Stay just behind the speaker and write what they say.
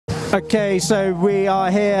Okay, so we are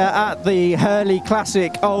here at the Hurley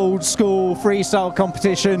Classic Old School Freestyle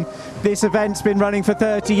competition. This event's been running for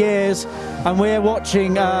 30 years and we're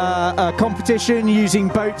watching a competition using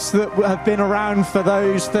boats that have been around for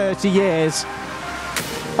those 30 years.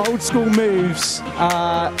 Old school moves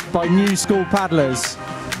by new school paddlers.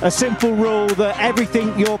 A simple rule that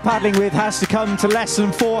everything you're paddling with has to come to less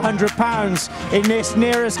than 400 pounds. In this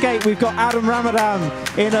nearest gate we've got Adam Ramadan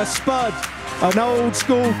in a Spud, an old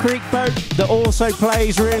school creek boat that also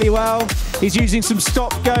plays really well. He's using some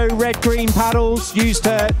stop-go red-green paddles used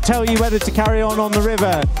to tell you whether to carry on the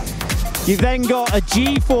river. You've then got a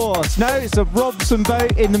G-Force. No, it's a Robson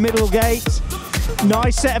boat in the middle gate.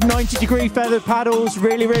 Nice set of 90-degree feathered paddles,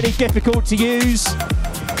 really difficult to use.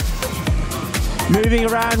 Moving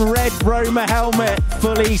around, red Roma helmet,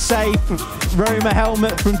 fully safe Roma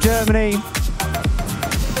helmet from Germany.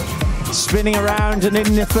 Spinning around, and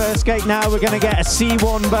in the first gate now we're going to get a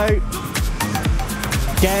C1 boat.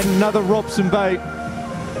 Again, another Robson boat.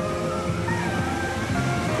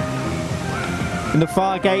 In the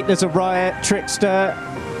far gate there's a Riot Trickster.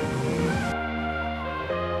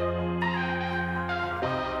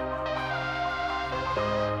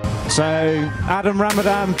 So Adam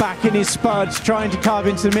Ramadan back in his Spuds, trying to carve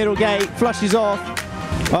into the middle gate, flushes off.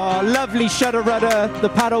 Oh, lovely shudder rudder, the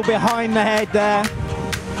paddle behind the head there.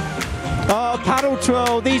 Oh, paddle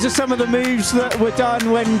twirl. These are some of the moves that were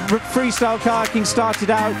done when freestyle kayaking started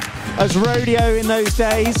out as rodeo in those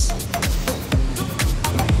days.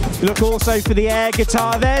 Look also for the air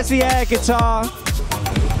guitar. There's the air guitar.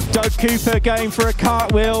 Doug Cooper going for a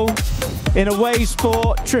cartwheel in a wave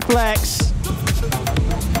sport triple X.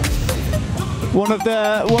 One of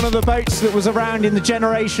the boats that was around in the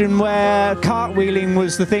generation where cartwheeling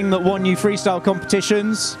was the thing that won you freestyle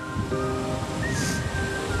competitions.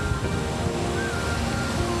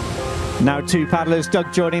 Now two paddlers,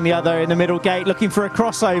 Doug joining the other in the middle gate, looking for a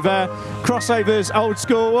crossover. Crossovers, old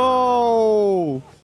school. Oh!